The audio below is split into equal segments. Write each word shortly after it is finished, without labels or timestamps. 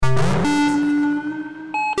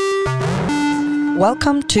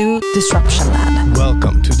Welcome to Disruption Land.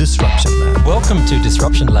 Welcome to Disruption Land. Welcome to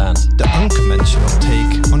Disruption Land. The unconventional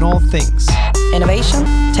take on all things Innovation,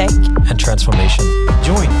 tech, and transformation.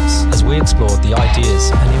 Join us as we explore the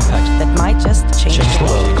ideas and impact that might just change the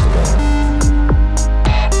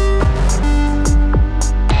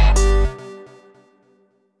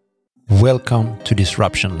world. Welcome to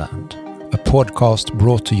Disruption Land, a podcast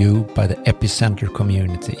brought to you by the Epicenter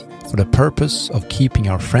community for the purpose of keeping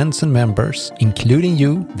our friends and members, including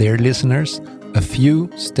you, their listeners, a few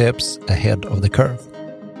steps ahead of the curve.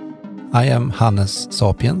 I am Hannes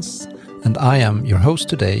Sapiens, and I am your host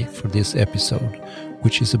today for this episode,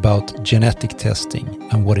 which is about genetic testing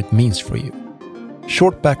and what it means for you.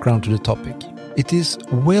 Short background to the topic. It is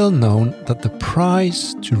well known that the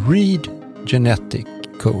price to read genetic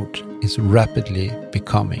code is rapidly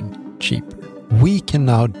becoming cheaper. We can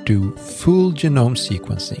now do full genome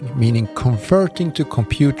sequencing, meaning converting to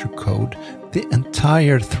computer code the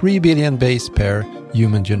entire 3 billion base pair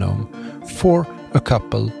human genome for a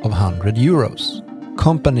couple of €100.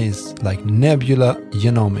 Companies like Nebula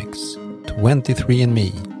Genomics,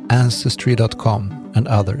 23andMe, Ancestry.com and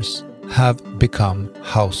others have become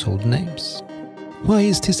household names. Why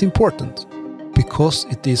is this important? Because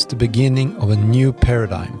it is the beginning of a new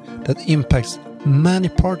paradigm that impacts many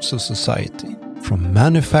parts of society, from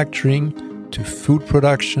manufacturing to food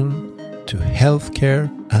production to healthcare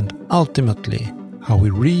and ultimately how we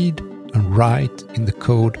read and write in the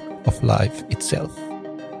code of life itself.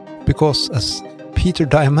 Because as Peter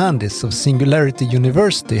Diamandis of Singularity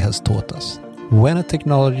University has taught us, when a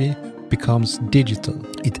technology becomes digital,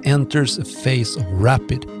 it enters a phase of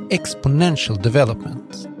rapid exponential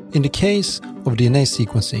development. In the case of DNA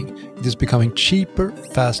sequencing, it is becoming cheaper,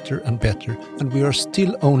 faster and better, and we are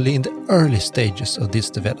still only in the early stages of this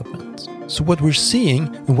development. So what we're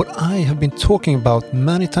seeing, and what I have been talking about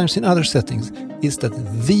many times in other settings, is that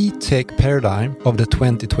the tech paradigm of the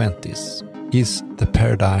 2020s is the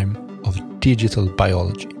paradigm of digital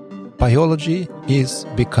biology. Biology is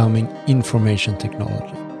becoming information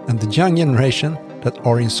technology, and the young generation that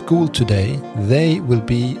are in school today, they will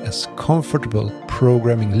be as comfortable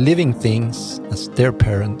programming living things as their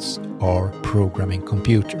parents are programming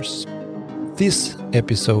computers. This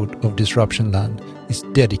episode of Disruption Land is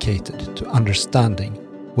dedicated to understanding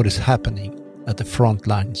what is happening at the front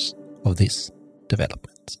lines of this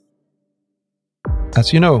development.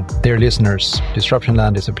 As you know, dear listeners, Disruption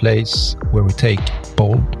Land is a place where we take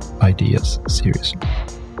bold ideas seriously.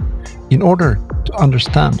 In order to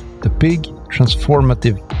understand the big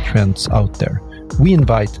transformative trends out there, we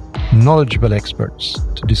invite knowledgeable experts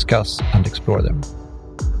to discuss and explore them.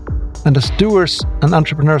 And as doers and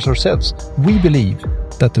entrepreneurs ourselves, we believe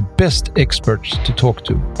that the best experts to talk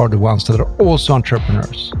to are the ones that are also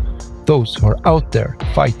entrepreneurs, those who are out there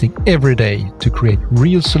fighting every day to create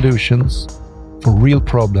real solutions for real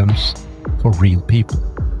problems for real people.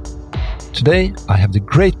 Today, I have the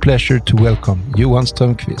great pleasure to welcome Johan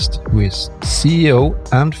Strömqvist, who is CEO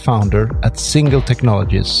and founder at Single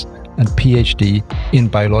Technologies and PhD in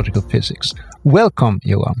biological physics. Welcome,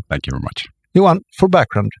 Johan. Thank you very much. Johan, for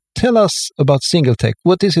background, tell us about Single Tech.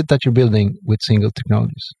 What is it that you're building with Single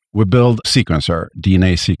Technologies? We build sequencer,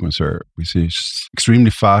 DNA sequencer, which is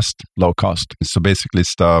extremely fast, low cost. So basically,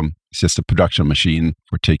 it's just a production machine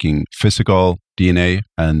for taking physical DNA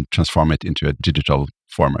and transform it into a digital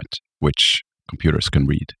format, which computers can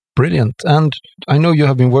read. Brilliant. And I know you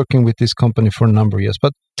have been working with this company for a number of years,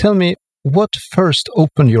 but tell me, what first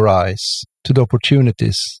opened your eyes to the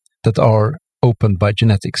opportunities that are opened by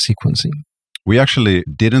genetic sequencing? We actually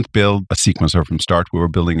didn't build a sequencer from start. We were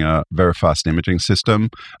building a very fast imaging system.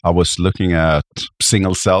 I was looking at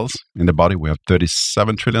single cells in the body. We have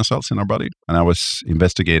 37 trillion cells in our body. And I was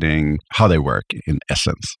investigating how they work in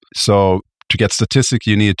essence. So to get statistics,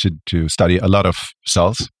 you need to study a lot of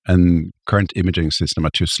cells, and current imaging systems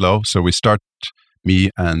are too slow. So we start, me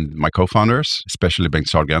and my co-founders, especially Bengt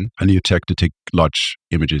Sahlgren, a new tech to take large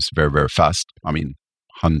images very, very fast.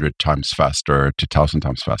 100 times faster to 1,000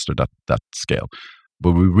 times faster, that scale.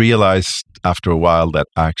 But we realized after a while that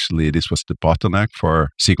actually this was the bottleneck for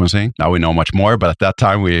sequencing. Now we know much more, but at that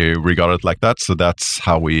time we regarded it like that. So that's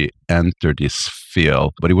how we entered this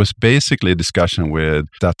field. But it was basically a discussion with,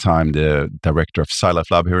 that time, the director of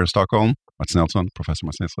SciLife Lab here in Stockholm, Mats Nilsson, Professor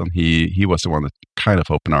Mats Nilsson. He was the one that kind of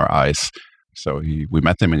opened our eyes. So we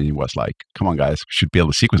met him and he was like, come on guys, we should build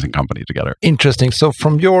a sequencing company together. Interesting. So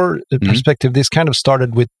from your perspective, this kind of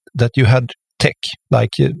started with that you had tech,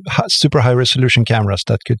 like super high resolution cameras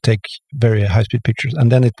that could take very high speed pictures.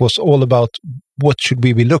 And then it was all about what should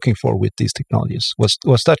we be looking for with these technologies?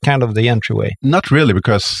 Was that kind of the entryway? Not really,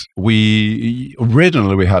 because we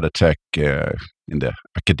originally had a tech in the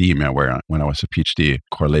academia when I was a PhD,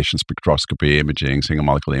 correlation spectroscopy, imaging, single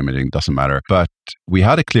molecule imaging, doesn't matter. But we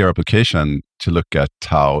had a clear application to look at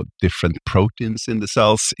how different proteins in the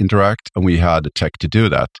cells interact, and we had a tech to do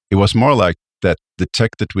that. It was more like that the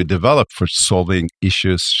tech that we developed for solving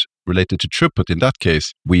issues related to throughput, in that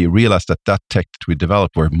case, we realized that tech that we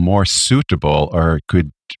developed were more suitable or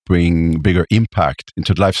could bring bigger impact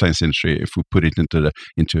into the life science industry if we put it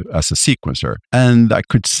into as a sequencer. And I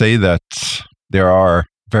could say that there are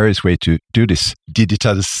various ways to do this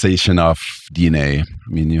digitization of DNA. I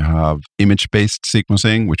mean, you have image-based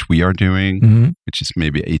sequencing, which we are doing, which is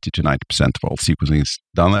maybe 80 to 90% of all sequencing is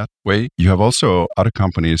done that way. You have also other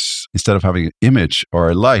companies, instead of having an image or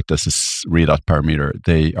a light as a readout parameter,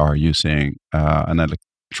 they are using an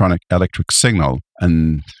electric signal,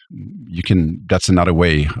 and that's another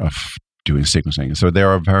way of doing sequencing. So there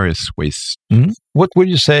are various ways. What would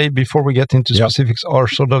you say, before we get into specifics, are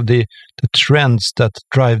sort of the trends that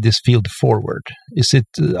drive this field forward? Is it,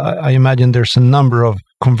 I imagine there's a number of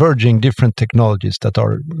converging different technologies that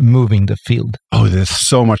are moving the field. Oh, there's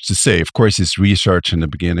so much to say. Of course, it's research in the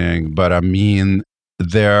beginning, but I mean,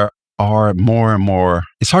 there are more and more.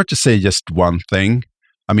 It's hard to say just one thing.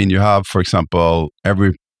 I mean, you have, for example,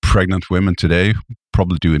 every pregnant woman today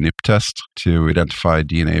probably do a NIP test to identify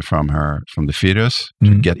DNA from the fetus,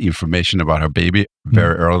 to get information about her baby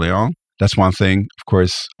very early on. That's one thing. Of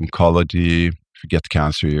course, oncology, if you get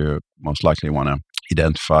cancer, you most likely want to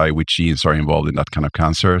identify which genes are involved in that kind of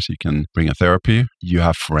cancer so you can bring a therapy. You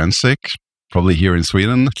have forensic. Probably here in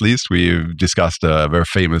Sweden, at least, we've discussed a very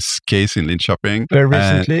famous case in Linköping. Very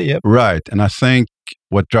recently, yep. Right. And I think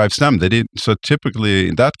what drives them, so typically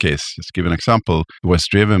in that case, just to give an example, it was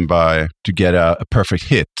driven to get a perfect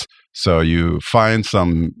hit. So you find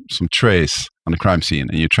some trace on the crime scene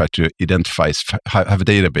and you try to identify, have a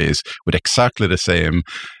database with exactly the same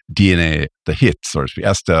DNA, the hit, so to speak,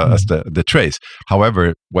 as the trace.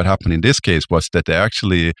 However, what happened in this case was that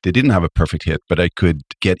they didn't have a perfect hit, but they could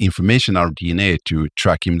get information out of DNA to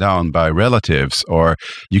track him down by relatives, or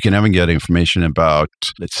you can even get information about,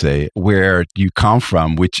 let's say, where you come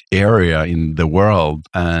from, which area in the world.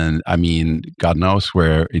 And I mean, God knows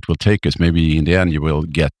where it will take us. Maybe in the end, you will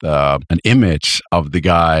get an image of the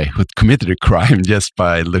guy who committed a crime just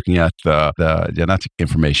by looking at the genetic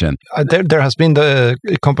information. There has been the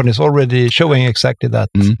companies already showing exactly that.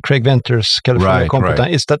 Craig Venter's California Computer.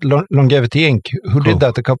 It's that Longevity Inc. who did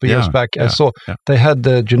that a couple of years back. I saw they had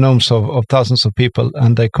the genomes of thousands of people,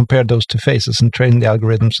 and they compared those to faces and trained the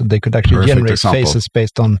algorithms so they could actually generate faces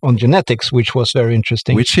based on genetics, which was very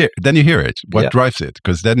interesting. Then you hear it. What drives it?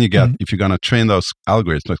 Because then you get, if you're going to train those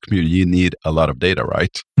algorithms on the computer, you need a lot of data,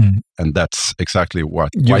 right? And that's exactly why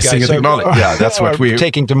Singer Technology. That's what we're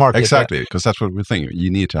taking to market. Exactly, because that's what we're thinking. You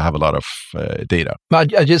need to have a lot of data.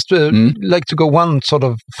 I just like to go one sort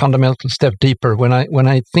of fundamental step deeper. When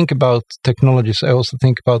I think about technologies, I also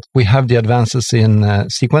think about we have the advances in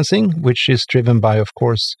sequencing, which is driven by, of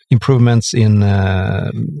course, improvements in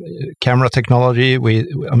camera technology.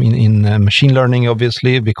 In machine learning,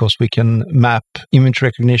 obviously, because we can map image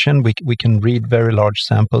recognition. We can read very large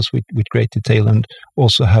samples with great detail, and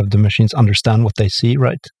also have the machines understand what they see,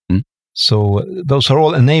 right? So those are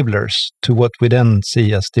all enablers to what we then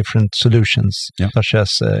see as different solutions, such as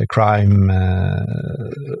crime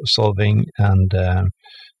solving and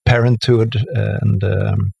parenthood and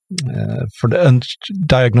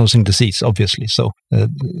diagnosing disease, obviously. So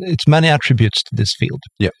it's many attributes to this field.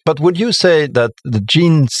 Yeah. But would you say that the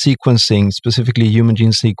gene sequencing, specifically human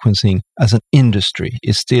gene sequencing, as an industry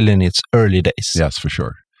is still in its early days? Yes, for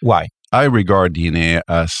sure. Why? I regard DNA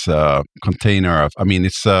as a container of,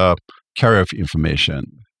 it's a carrier of information,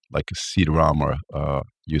 like a CD-ROM or a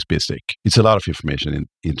USB stick. It's a lot of information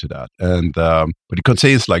into that. And but it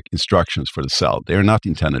contains like instructions for the cell. They're not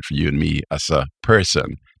intended for you and me as a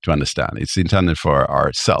person to understand. It's intended for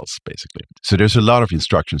our cells, basically. So there's a lot of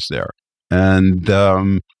instructions there. And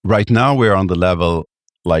right now we're on the level,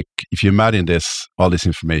 like if you imagine all this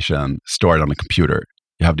information stored on a computer,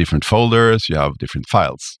 you have different folders, you have different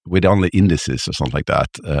files with only indices or something like that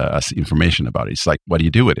as information about it. It's like, what do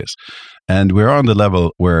you do with this? And we're on the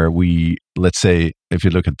level where let's say, if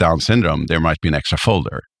you look at Down syndrome, there might be an extra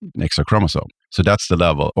folder, an extra chromosome. So that's the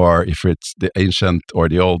level. Or if it's the ancient or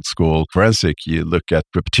the old school forensic, you look at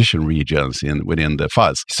repetition regions within the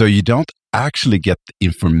files. So you don't actually get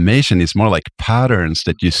information. It's more like patterns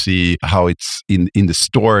that you see how it's in the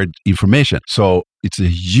stored information. So it's a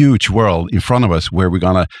huge world in front of us where we're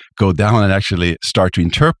going to go down and actually start to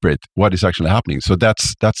interpret what is actually happening. So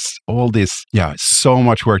that's all this, so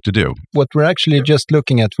much work to do. What we're actually just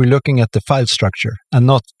looking at, we're looking at the file structure and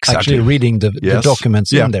not actually reading the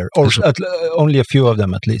documents in there, or only a few of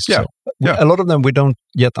them at least. Yeah. So a lot of them we don't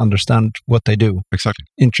yet understand what they do. Exactly.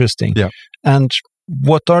 Interesting. Yeah. And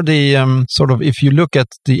what are the if you look at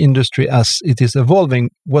the industry as it is evolving,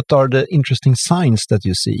 what are the interesting signs that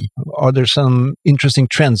you see? Are there some interesting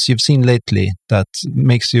trends you've seen lately that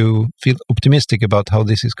makes you feel optimistic about how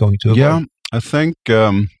this is going to evolve? Yeah, I think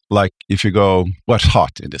like if you go, what's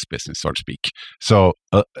hot in this business, so to speak. So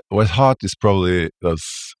what's hot is probably those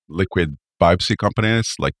liquid biopsy companies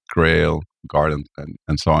like Grail, Guardant,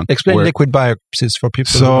 and so on. Explain liquid biopsies for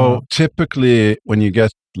people. So typically when you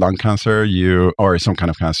get lung cancer, or some kind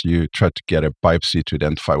of cancer, you try to get a biopsy to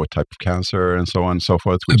identify what type of cancer and so on and so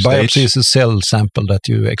forth. A biopsy is a cell sample that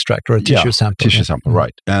you extract, or a tissue sample. Tissue sample,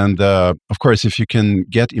 right. And of course, if you can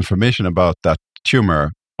get information about that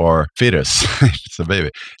tumor or fetus, if it's a baby,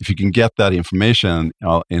 if you can get that information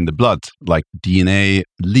in the blood, like DNA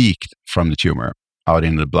leaked from the tumor out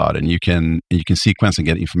in the blood, and you can sequence and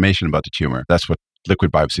get information about the tumor. That's what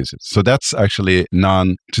liquid biopsies is. So that's actually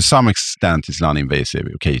to some extent, it's non-invasive.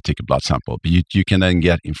 Okay, you take a blood sample, but you can then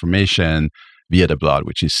get information via the blood,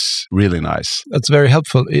 which is really nice. That's very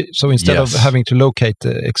helpful. So instead of having to locate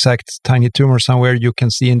the exact tiny tumor somewhere, you can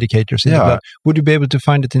see indicators in the blood. Would you be able to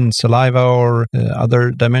find it in saliva or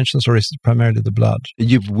other dimensions, or is it primarily the blood?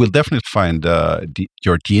 You will definitely find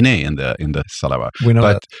your DNA in the saliva. We know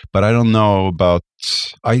that. But I don't know about.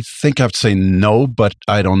 I think I have to say no, but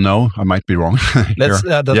I don't know. I might be wrong.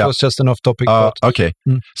 That was just an off-topic thought. Okay,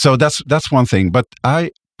 so that's one thing. But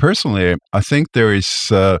personally, I think there is.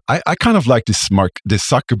 I kind of like this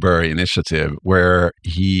Zuckerberg initiative where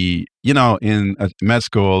he, in med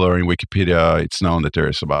school or in Wikipedia, it's known that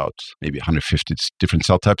there's about maybe 150 different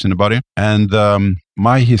cell types in the body. And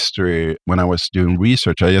my history, when I was doing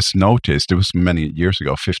research, I just noticed, it was many years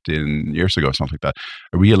ago, 15 years ago, something like that,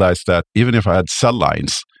 I realized that even if I had cell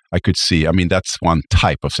lines, I could see, that's one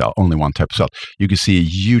type of cell, only one type of cell. You could see a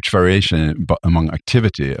huge variation among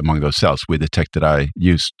activity among those cells with the tech that I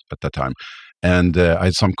used at that time. And I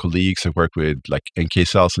had some colleagues that worked with like NK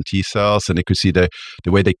cells and T cells, and they could see the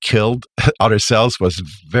way they killed other cells was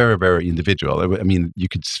very, very individual. You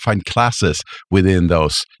could find classes within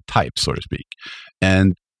those types, so to speak.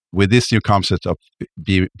 And with this new concept of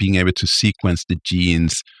being able to sequence the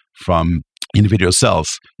genes from individual cells,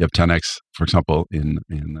 you have 10x, for example, in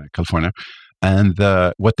California. And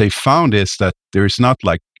what they found is that there is not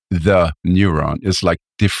like the neuron. It's like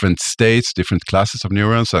different states, different classes of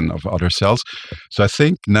neurons and of other cells. So I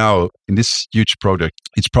think now in this huge project,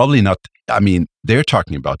 it's probably not, they're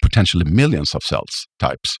talking about potentially millions of cells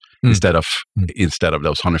types instead of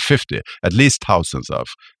those 150, at least thousands of,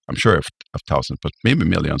 I'm sure of thousands, but maybe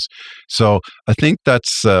millions. So I think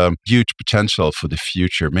that's huge potential for the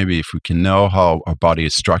future. Maybe if we can know how our body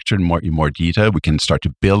is structured in more detail, we can start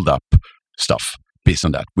to build up stuff based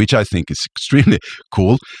on that, which I think is extremely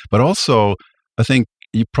cool. But also, I think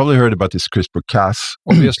you probably heard about this CRISPR-Cas.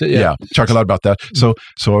 Obviously, yeah. Talk a lot about that. So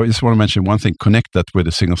I just want to mention one thing, connect that with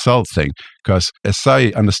the single cell thing, because as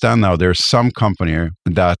I understand now, there's some company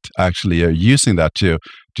that actually are using that to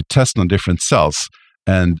test on different cells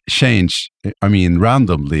and change,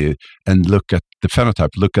 randomly, and look at the phenotype,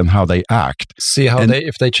 look at how they act. See how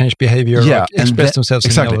if they change behavior, express themselves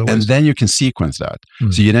exactly. in other ways. And then you can sequence that.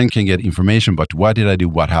 So you then can get information about what did I do,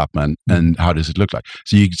 what happened, and how does it look like.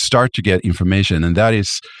 So you start to get information, and that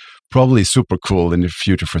is probably super cool in the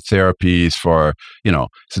future for therapies, for, so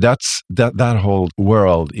that's, that whole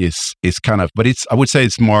world is kind of, but I would say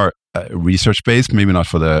it's more research based, maybe not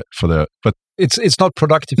for the, but it's not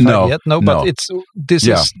productified yet, but this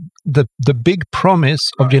is the big promise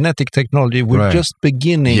of genetic technology. We're just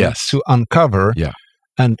beginning to uncover. Yeah.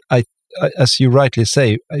 And as you rightly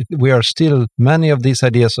say, many of these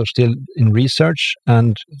ideas are still in research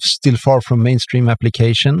and still far from mainstream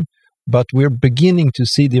application, but we're beginning to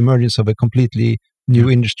see the emergence of a completely new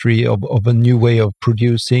industry, of a new way of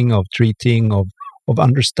producing, of treating, of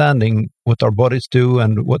understanding what our bodies do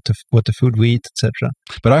and what the food we eat, etc.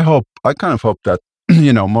 But I kind of hope that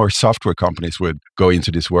more software companies would go into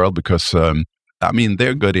this world, because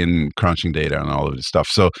they're good in crunching data and all of this stuff.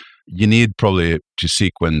 So you need probably to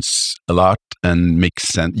sequence a lot and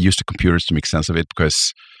use the computers to make sense of it,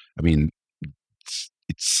 because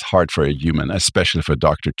it's hard for a human, especially for a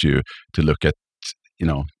doctor, to look at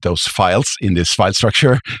those files in this file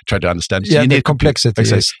structure, try to understand. Yeah, the complexity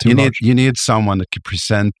is too large. You need someone that can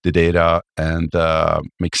present the data and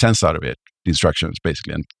make sense out of it. The instructions,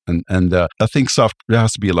 basically, and I think there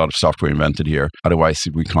has to be a lot of software invented here. Otherwise,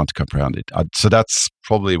 we can't comprehend it. So that's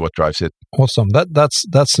probably what drives it. Awesome.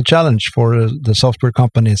 That's a challenge for the software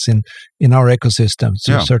companies in our ecosystem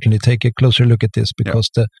to certainly take a closer look at this, because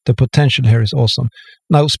the potential here is awesome.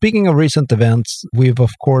 Now, speaking of recent events, we've of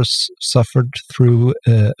course suffered through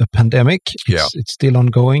a pandemic. It's still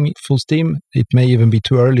ongoing, full steam. It may even be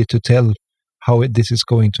too early to tell how this is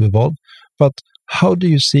going to evolve, but how do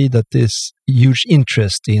you see that this huge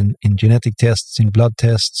interest in genetic tests, in blood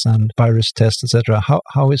tests and virus tests, etc.,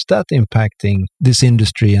 how is that impacting this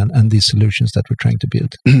industry and these solutions that we're trying to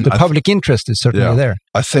build? The public interest is certainly there.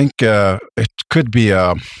 I think it could be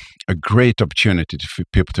a great opportunity for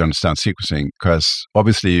people to understand sequencing, because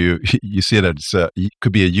obviously you see that it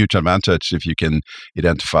could be a huge advantage if you can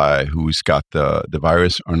identify who's got the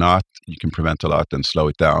virus or not. You can prevent a lot and slow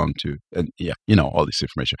it down all this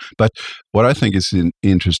information. But what I think is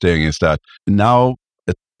interesting is that now,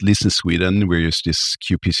 at least in Sweden, we use this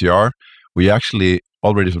qPCR. We actually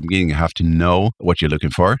already from the beginning have to know what you're looking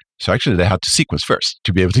for. So actually, they have to sequence first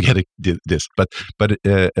to be able to get this. But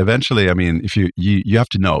eventually, I mean, if you have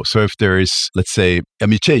to know. So if there is, let's say, a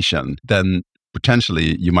mutation, then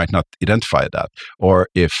potentially you might not identify that. Or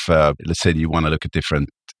if, let's say, you want to look at different,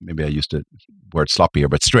 maybe I used the word sloppy here,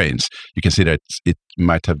 but strains, you can see that it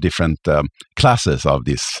might have different classes of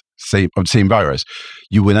this same virus.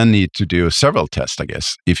 You will then need to do several tests, I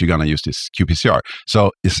guess, if you're going to use this qPCR.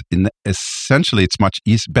 So essentially, it's much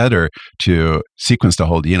better to sequence the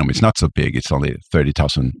whole genome. It's not so big. It's only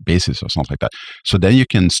 30,000 bases or something like that. So then you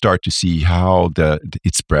can start to see how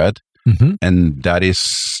it's spread. Mm-hmm. And that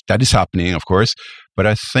is happening, of course. But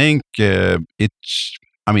I think it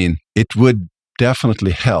would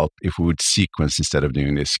definitely help if we would sequence instead of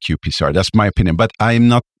doing this qPCR. That's my opinion. But I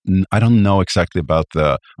don't know exactly about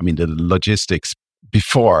the logistics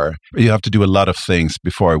before. You have to do a lot of things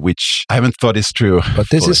before, which I haven't thought is true. But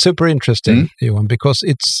this is super interesting, Johan, because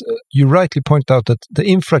it's you rightly point out that the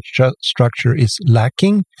infrastructure is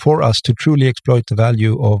lacking for us to truly exploit the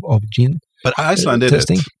value of gene. But Iceland did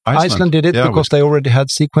testing. it. Iceland did it because they already had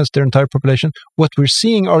sequenced their entire population. What we're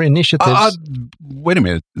seeing are initiatives. Wait a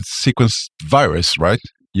minute. It's sequenced virus, right?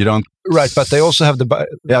 You don't... Right, but they also have the...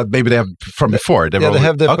 Yeah, maybe they have from before. They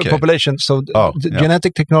have the population. So the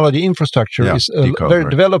genetic technology infrastructure is very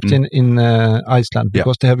developed in Iceland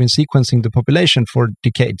because they have been sequencing the population for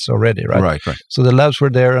decades already, right? Right. So the labs were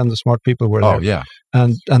there and the smart people were there. Oh, yeah.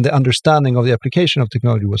 And the understanding of the application of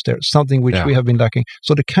technology was there, something which we have been lacking.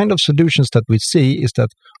 So the kind of solutions that we see is that,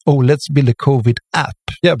 let's build a COVID app.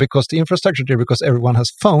 Yeah, because the infrastructure there, because everyone has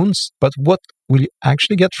phones. But what will you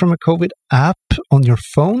actually get from a COVID app on your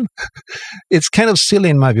phone? It's kind of silly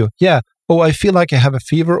in my view. Yeah. I feel like I have a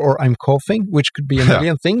fever or I'm coughing, which could be a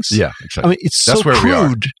million things. Yeah, exactly. I mean, that's so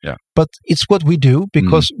crude, but it's what we do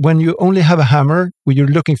because when you only have a hammer, when you're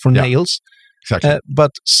looking for nails. Exactly.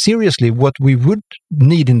 But seriously, what we would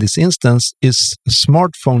need in this instance is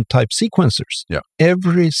smartphone type sequencers. Yeah.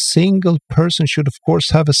 Every single person should, of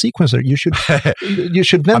course, have a sequencer. You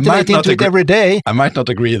should ventilate into it every day. I might not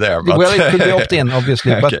agree there. But well, it could be opt-in,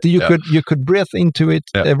 obviously, but you could breathe into it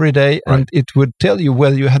every day, and it would tell you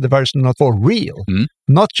whether you had the virus or not for real,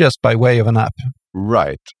 not just by way of an app.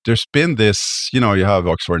 Right. There's been this. You have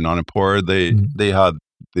Oxford Nanopore. They had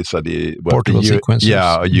this idea, portable sequencers.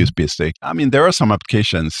 Yeah, a USB stick. I mean, there are some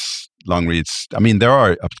applications, long reads. I mean, there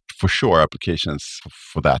are for sure applications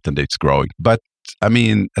for that, and it's growing. But I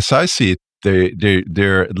mean, as I see it,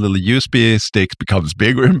 their little USB stick becomes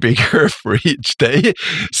bigger and bigger for each day.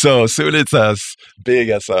 So soon it's as big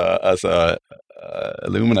as a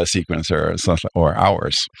Illumina sequencer or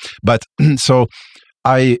ours. But so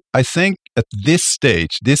I think at this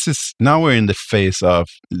stage, now we're in the phase of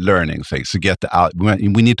learning things to get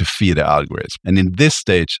we need to feed the algorithm. And in this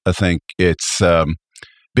stage, I think it's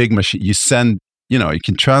big machine. You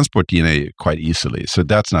can transport DNA quite easily. So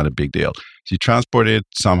that's not a big deal. So you transport it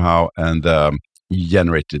somehow and you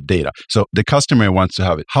generate the data. So the customer wants to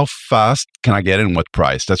have it. How fast can I get it and what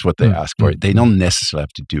price? That's what they ask for. They don't necessarily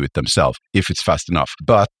have to do it themselves if it's fast enough.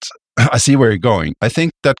 But I see where you're going. I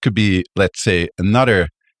think that could be, let's say, another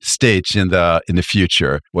stage in the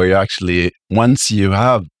future where you actually, once you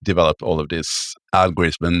have developed all of this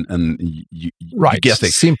algorithm and you get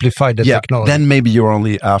things, simplify the technology, then maybe you're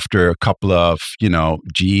only after a couple of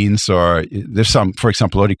genes, or there's some, for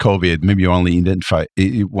example, already COVID. Maybe you only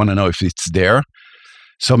you want to know if it's there.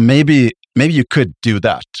 So maybe you could do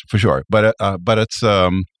that for sure. But it's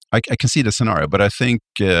I can see the scenario. But I think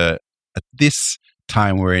at this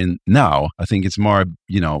time we're in now. I think it's more,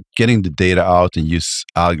 getting the data out and use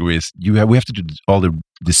algorithms. We have to do all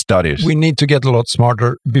the studies. We need to get a lot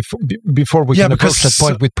smarter before we can approach that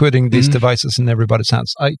point with putting these devices in everybody's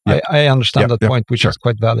hands. I understand that point, which is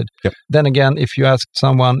quite valid. Yep. Then again, if you ask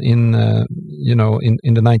someone in the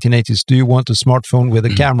 1980s, do you want a smartphone with a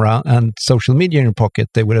camera and social media in your pocket?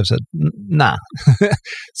 They would have said, nah.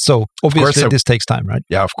 So obviously this takes time, right?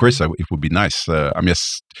 Yeah, of course it would be nice.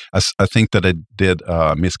 I think that I did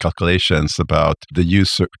miscalculations about the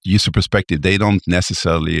user perspective. They don't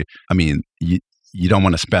necessarily, you don't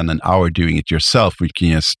want to spend an hour doing it yourself. You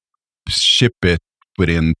can just ship it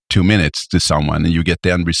within 2 minutes to someone and you get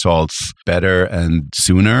the end results better and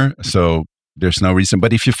sooner. So there's no reason.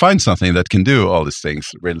 But if you find something that can do all these things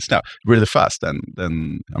really fast,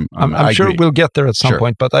 then I'm sure we'll get there at some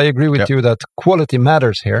point. But I agree with you that quality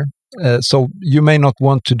matters here. So you may not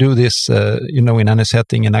want to do this, in any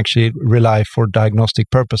setting and actually rely for diagnostic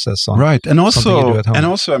purposes on right. And also, something you do at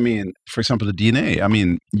home. For example, the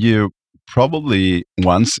DNA. You probably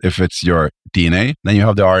once, if it's your DNA, then you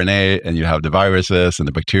have the RNA and you have the viruses and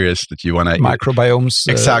the bacteria that you want to microbiomes.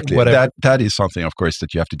 Exactly. Whatever. That is something, of course,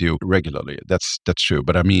 that you have to do regularly. That's true.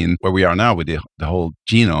 But where we are now with the whole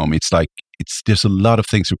genome, there's a lot of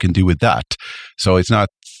things we can do with that. So it's not.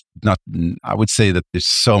 I would say that there's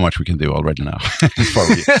so much we can do already now.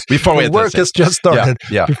 before we the work has just started.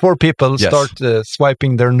 Yeah. Before people start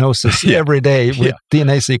swiping their noses every day with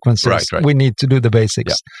DNA sequences, right. We need to do the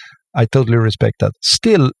basics. Yeah. I totally respect that.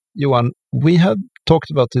 Still, Johan, we have talked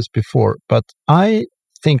about this before, but I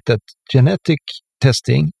think that genetic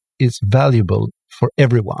testing is valuable for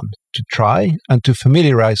everyone to try and to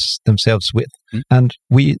familiarize themselves with. And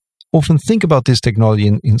we often think about this technology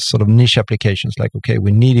in sort of niche applications like, okay,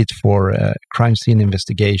 we need it for crime scene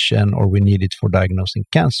investigation or we need it for diagnosing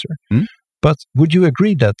cancer. But would you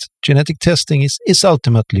agree that genetic testing is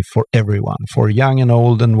ultimately for everyone, for young and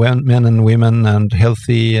old and men and women and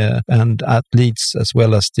healthy and athletes, as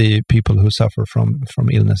well as the people who suffer from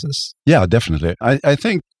illnesses? Yeah, definitely. I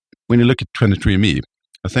think when you look at 23andMe,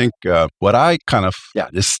 I think what I kind of,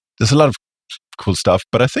 there's a lot of cool stuff,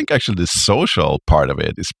 but I think actually the social part of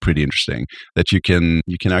it is pretty interesting, that you can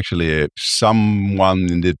actually,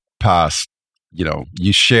 someone in the past,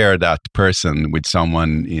 you share that person with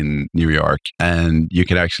someone in New York and you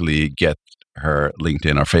can actually get her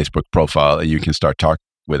LinkedIn or Facebook profile and you can start talking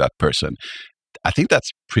with that person. I think that's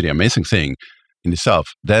a pretty amazing thing in itself.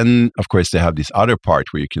 Then, of course, they have this other part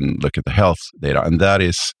where you can look at the health data, and that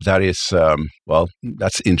is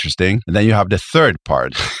that's interesting. And then you have the third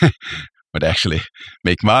part would actually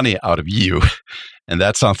make money out of you. And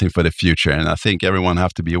that's something for the future. And I think everyone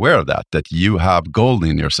have to be aware of that you have gold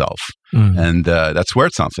in yourself. And that's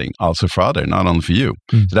worth something also for others, not only for you.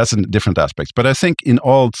 So that's in different aspects. But I think in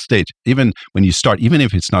all stage, even when you start, even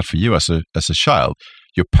if it's not for you as a child,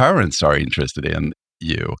 your parents are interested in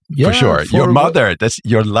you, for sure. Your mother,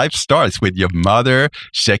 your life starts with your mother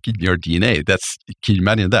checking your DNA. Can you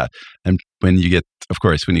imagine that? And when you get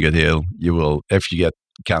ill, if you get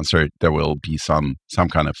cancer, there will be some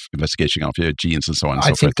kind of investigation of your genes and so on and so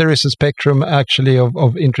forth. I think there is a spectrum actually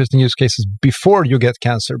of interesting use cases before you get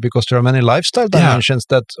cancer, because there are many lifestyle dimensions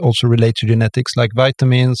that also relate to genetics, like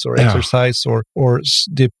vitamins or exercise or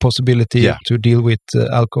the possibility to deal with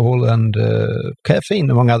alcohol and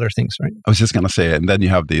caffeine, among other things, right? I was just going to say, and then you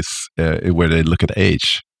have this where they look at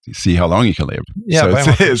age. See how long you can live. Yeah,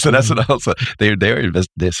 so that's also they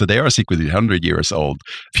are secretly 100 years old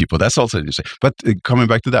people. That's also interesting. But coming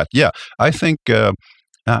back to that, I think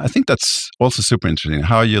that's also super interesting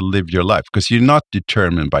how you live your life, because you're not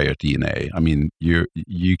determined by your DNA. I mean, you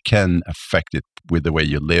can affect it with the way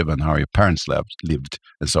you live and how your parents lived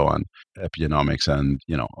and so on, epigenomics and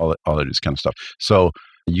all of this kind of stuff. So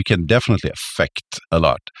you can definitely affect a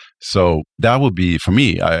lot. So that would be for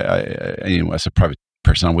me. I as a private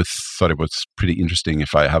person, I thought it was pretty interesting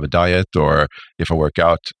if I have a diet or if I work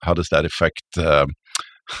out, how does that affect,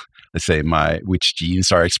 let's say, which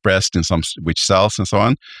genes are expressed in which cells and so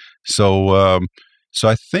on. So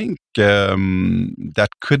I think that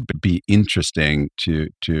could be interesting to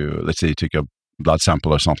let's say take a blood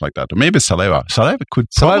sample or something like that, or maybe saliva. Saliva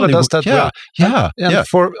does that. Yeah.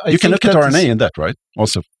 You can look at RNA in that, right?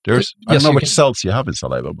 Also, I don't know which cells you have in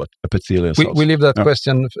saliva, but epithelial cells. We leave that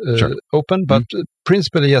question open, but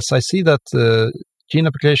principally, yes, I see that gene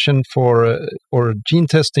application for or gene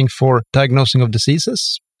testing for diagnosing of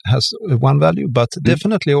diseases has one value, but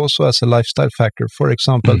definitely also as a lifestyle factor. For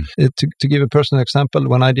example, to give a personal example,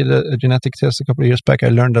 when I did a genetic test a couple of years back, I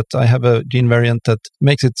learned that I have a gene variant that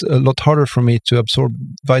makes it a lot harder for me to absorb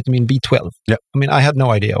vitamin B12. Yeah. I mean, I had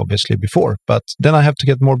no idea, obviously, before, but then I have to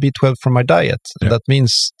get more B12 from my diet. And that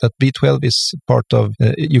means that B12 is part of,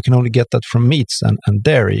 you can only get that from meats and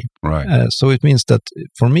dairy. Right. So it means that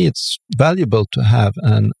for me, it's valuable to have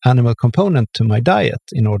an animal component to my diet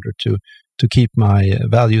in order to keep my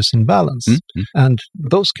values in balance. And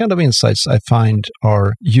those kind of insights I find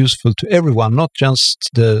are useful to everyone, not just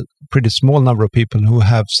the pretty small number of people who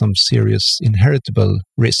have some serious inheritable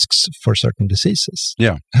risks for certain diseases.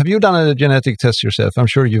 Yeah. Have you done a genetic test yourself? I'm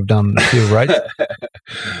sure you've done a few, right?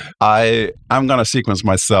 I'm going to sequence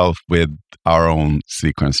myself with our own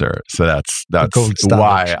sequencer. So that's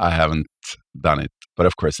why I haven't done it. But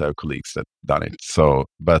of course, I have colleagues that done it. So,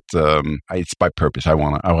 but it's by purpose. I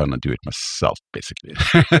wanna do it myself, basically.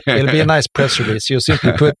 It'll be a nice press release. You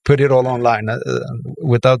simply put it all online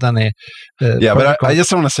without any. But I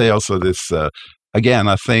just want to say also this again.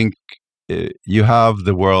 I think you have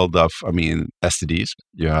the world of, STDs.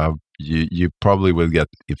 You probably will get.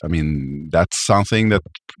 That's something that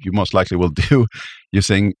you most likely will do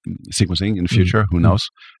using sequencing in the future. Who knows?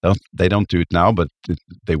 They don't do it now, but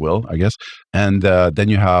they will, I guess. And then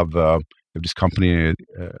you have this company.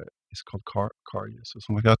 It's called Carius or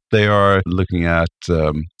something like that. They are looking at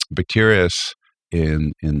bacteria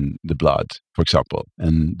in the blood, for example,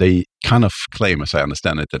 and they kind of claim, as I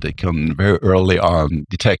understand it, that they can very early on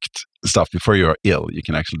detect stuff before you're ill. You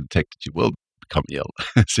can actually detect that you will become ill.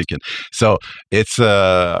 So it's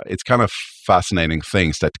kind of fascinating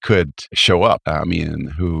things that could show up.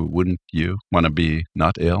 Who wouldn't you want to be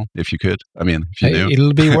not ill if you could? If you do,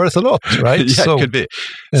 it'll be worth a lot, right? Yeah, it could be.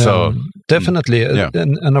 So definitely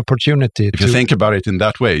an opportunity. If you think about it in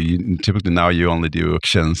that way, typically now you only do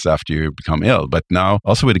actions after you become ill. But now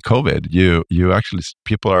also with the COVID, you actually,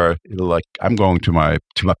 people are like, I'm going to my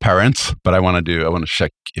parents, but I want to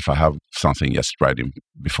check if I have something just right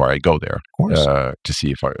before I go there, to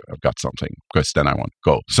see if I've got something, because then I want to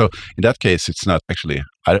go. So in that case, it's not actually,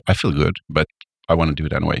 I feel good, but I want to do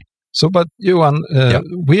it anyway. So, but Johan,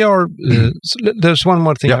 we are, there's one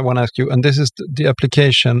more thing I want to ask you, and this is the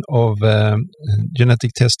application of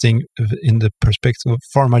genetic testing in the perspective of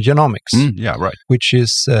pharmacogenomics. Right. Which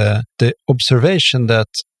is the observation that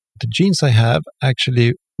the genes I have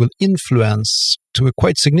actually will influence to a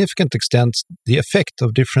quite significant extent the effect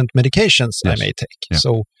of different medications I may take. Yeah.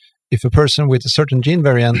 So if a person with a certain gene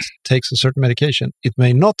variant takes a certain medication, it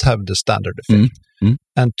may not have the standard effect.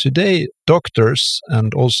 And today, doctors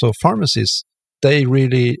and also pharmacists, they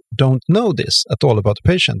really don't know this at all about the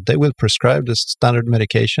patient. They will prescribe the standard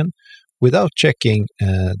medication without checking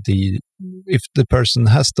if the person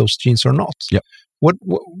has those genes or not. Yeah.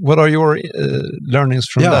 What are your learnings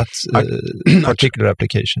from that particular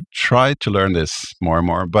application? Try to learn this more and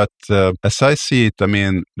more, but as I see it,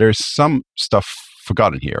 there's some stuff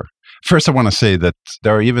forgotten here. First, I want to say that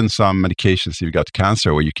there are even some medications if you got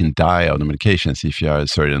cancer where you can die of the medications if you have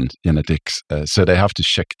certain genetics. So they have to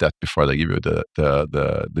check that before they give you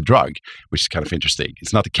the drug, which is kind of interesting.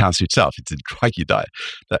 It's not the cancer itself; it's the drug you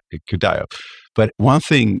could die of. But one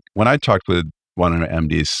thing, when I talked with one of the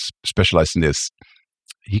MDs specialized in this,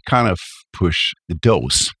 he kind of pushed the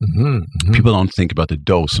dose. People don't think about the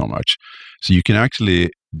dose so much. So you can actually,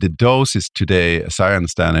 the dose is today, as I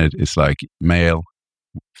understand it, is like male,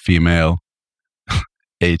 female,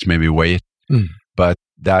 age, maybe weight, but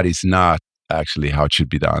that is not actually how it should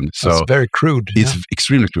be done. So it's very crude. It's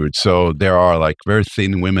extremely crude. So there are like very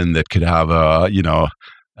thin women that could have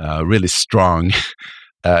really strong,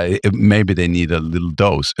 maybe they need a little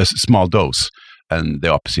dose, a small dose, and the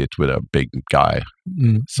opposite with a big guy,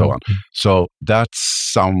 so on. So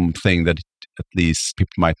that's something that at least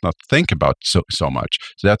people might not think about so much.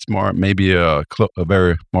 So that's more maybe a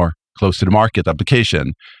very more close to the market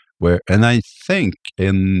application and I think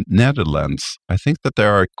in Netherlands, I think that they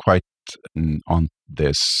are quite on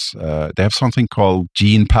this. They have something called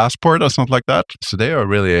Gene Passport or something like that. So they are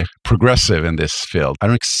really progressive in this field. I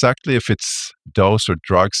don't know exactly if it's dose or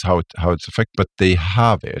drugs, how it's affected, but they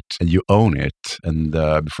have it and you own it. And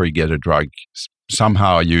before you get a drug,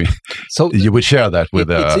 somehow you would share that with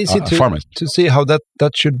a pharmacist. To see how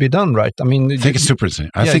that should be done, right? I think it's super interesting.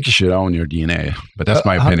 I think you should own your DNA, but that's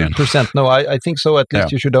my opinion. 100%. No, I think so. At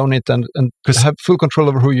least you should own it and have full control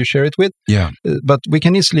over who you share it with. Yeah. But we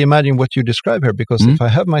can easily imagine what you describe here, because if I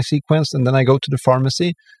have my sequence and then I go to the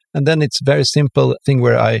pharmacy And then it's very simple thing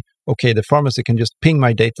where the pharmacy can just ping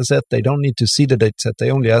my data set. They don't need to see the data set. They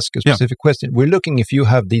only ask a specific question. We're looking if you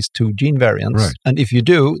have these 2 gene variants. Right. And if you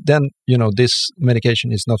do, then, this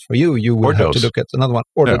medication is not for you. You will have to look at another one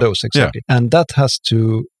or the dose, exactly. Yeah. And that has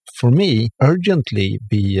to, for me, urgently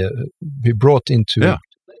be brought into... Yeah.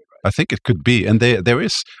 I think it could be. And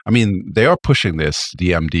they are pushing this,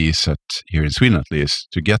 the MDs here in Sweden at least,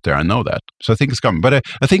 to get there. I know that. So I think it's coming. But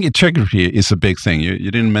I think integrity is a big thing.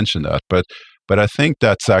 You didn't mention that. But I think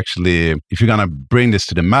that's actually, if you're going to bring this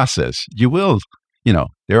to the masses, you will,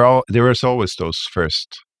 there is always those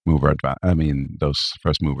first movers that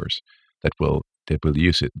will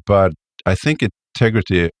use it. But I think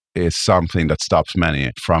integrity is something that stops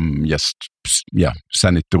many from just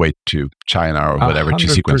send it the way to China or whatever 100%. To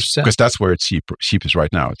sequence, because that's where it's cheapest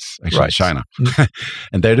right now. It's actually China.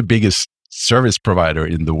 And they're the biggest service provider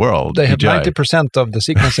in the world. They have 90% of the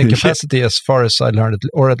sequencing capacity as far as I learned,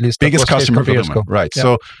 or at least biggest customer for years ago. Right.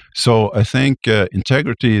 Yeah. So I think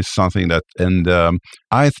integrity is something that, and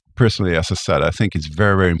I personally, as I said, I think it's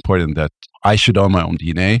very, very important that I should own my own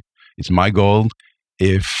DNA. It's my goal.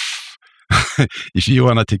 If you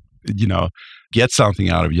want to, get something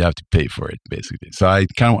out of it, you have to pay for it, basically. So I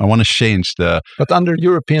want to change the... But under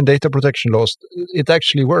European data protection laws, it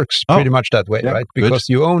actually works pretty much that way, right? Because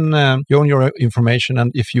you own your information, and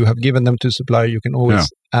if you have given them to a supplier, you can always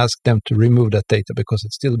ask them to remove that data because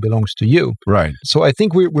it still belongs to you. Right. So I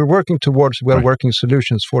think we're working towards well-working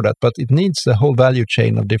solutions for that, but it needs a whole value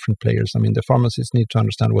chain of different players. I mean, the pharmacists need to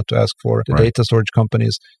understand what to ask for, the data storage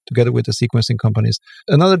companies, together with the sequencing companies.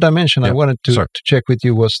 Another dimension I wanted to check with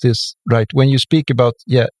you was this, right? When you speak about,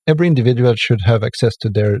 every individual should have access to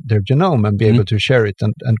their genome and be able to share it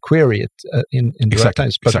and query it in the right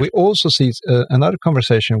times. But we also see another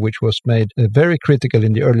conversation which was made very critical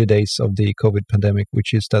in the early days of the COVID pandemic,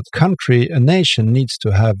 which is that a nation needs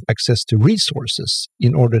to have access to resources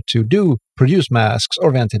in order to produce masks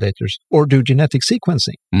or ventilators or do genetic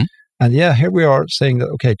sequencing. And here we are saying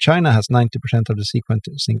that, China has 90% of the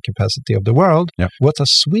sequencing capacity of the world. Yeah. What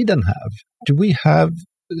does Sweden have? Do we have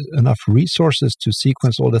enough resources to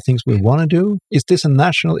sequence all the things we want to do? Is this a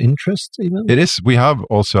national interest even? It is. We have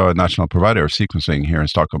also a national provider of sequencing here in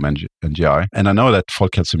Stockholm, NGI. And I know that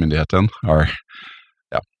Folkhälsomyndigheten are...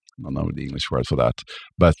 I don't know the English word for that,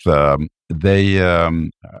 but they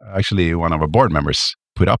actually, one of our board members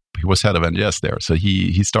he was head of NGS there, so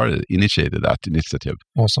he initiated that initiative.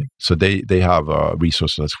 Awesome. So they have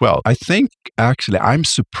resources as well. I think actually I'm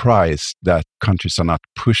surprised that countries are not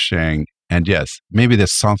pushing NGS. Maybe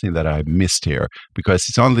there's something that I missed here, because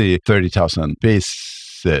it's only 30,000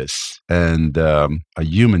 bases, and a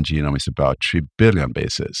human genome is about 3 billion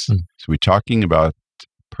bases. So we're talking about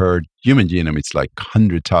per human genome, it's like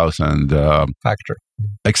 100,000 factor.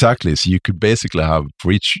 Exactly. So you could basically have,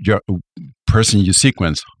 for each person you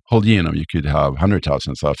sequence, whole genome, you could have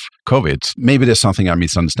 100,000 of COVID. Maybe there's something I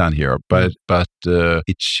misunderstand here, but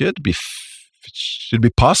it should be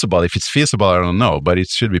possible. If it's feasible, I don't know, but it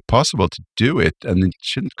should be possible to do it, and it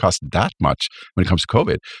shouldn't cost that much when it comes to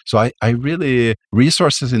COVID. So I really,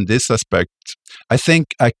 resources in this aspect, I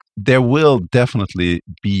think there will definitely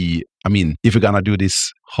be, if you're going to do this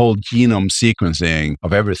whole genome sequencing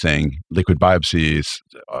of everything, liquid biopsies,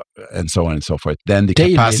 and so on and so forth, then the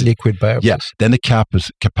capacity, liquid biopsies. Then the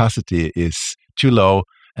capacity is too low.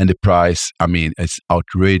 And the price, it's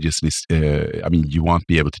outrageously, you won't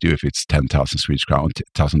be able to do it if it's 10,000 Swedish crown,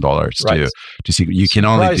 $1,000 to see. You can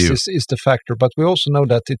only do... Price is the factor, but we also know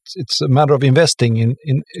that it's a matter of investing in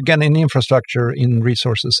infrastructure, in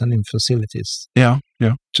resources, and in facilities. Yeah.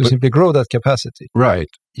 To simply grow that capacity. Right.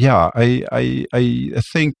 Yeah. I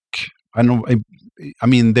think... I know.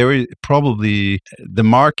 There is probably, the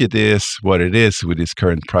market is what it is with its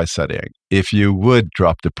current price setting. If you would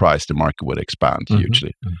drop the price, the market would expand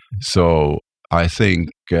hugely. So I think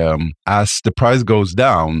as the price goes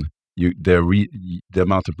down, the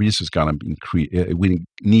amount of resources is going to increase. We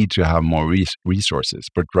need to have more resources.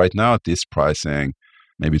 But right now at this pricing,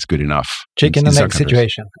 maybe it's good enough. Chicken and egg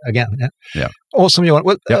situation again. Yeah. Awesome, Johan.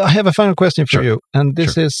 Well, I have a final question for you. And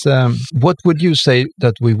this is, what would you say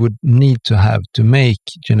that we would need to have to make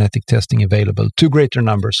genetic testing available to greater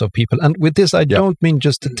numbers of people? And with this, I don't mean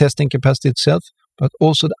just the testing capacity itself, but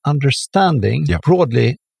also the understanding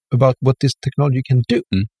broadly about what this technology can do.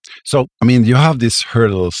 So, you have these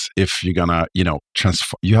hurdles if you're going to,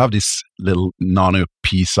 transfer. You have this little nano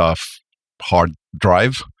piece of hard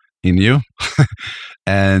drive in you,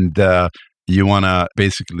 and you want to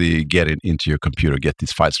basically get it into your computer, get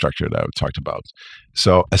this file structure that I talked about.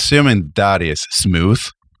 So assuming that is smooth,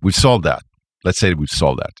 we've solved that. Let's say we've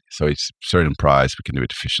solved that. So it's certain price, we can do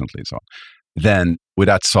it efficiently and so on. then would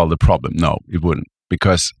that solve the problem? No, it wouldn't.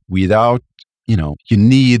 Because without, you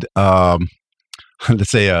need, let's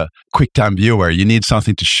say, a QuickTime viewer. You need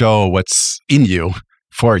something to show what's in you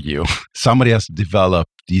for you. Somebody has to develop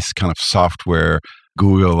these kind of software,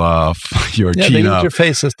 Google your Gina. The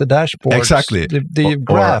interfaces, the dashboards, exactly, the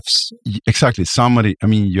graphs. Exactly. Somebody,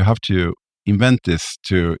 you have to invent this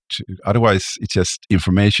to otherwise it's just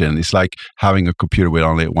information. It's like having a computer with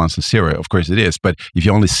only ones and zeros. Of course it is, but if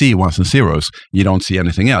you only see ones and zeros, you don't see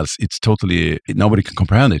anything else. It's totally, nobody can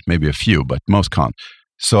comprehend it. Maybe a few, but most can't.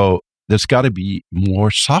 So there's got to be more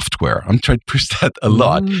software. I'm trying to push that a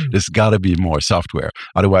lot. There's got to be more software.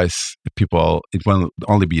 Otherwise, it will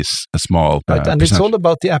only be a small right. And it's all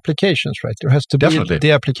about the applications, right? There has to be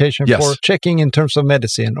the application for checking in terms of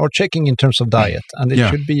medicine or checking in terms of diet. And it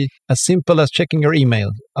should be as simple as checking your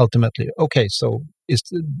email, ultimately. Okay, so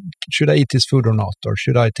should I eat this food or not? Or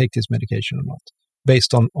should I take this medication or not?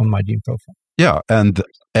 Based on my gene profile. Yeah, and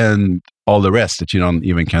all the rest that you don't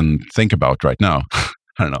even can think about right now. I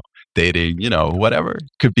don't know. Dating, whatever.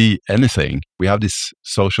 Could be anything. We have this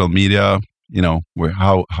social media, where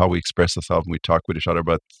how we express ourselves and we talk with each other,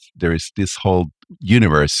 but there is this whole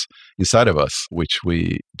universe inside of us which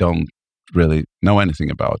we don't really know anything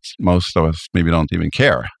about. Most of us maybe don't even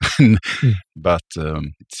care, but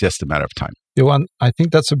it's just a matter of time. Johan, I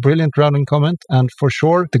think that's a brilliant rounding comment, and for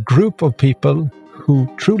sure, the group of people who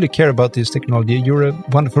truly care about this technology, you're a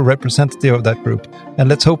wonderful representative of that group, and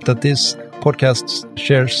let's hope that this podcast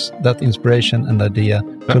shares that inspiration and idea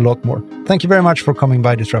to a lot more. Thank you very much for coming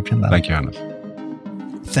by Disruption Land. Thank you, Hannes.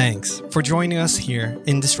 Thanks for joining us here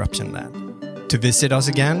in Disruption Land. To visit us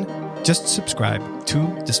again, just subscribe to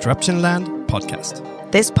Disruption Land podcast.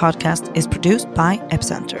 This podcast is produced by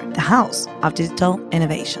Epicenter, the house of digital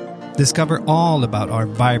innovation. Discover all about our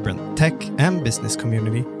vibrant tech and business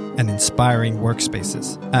community and inspiring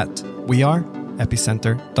workspaces at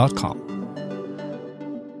weareepicenter.com.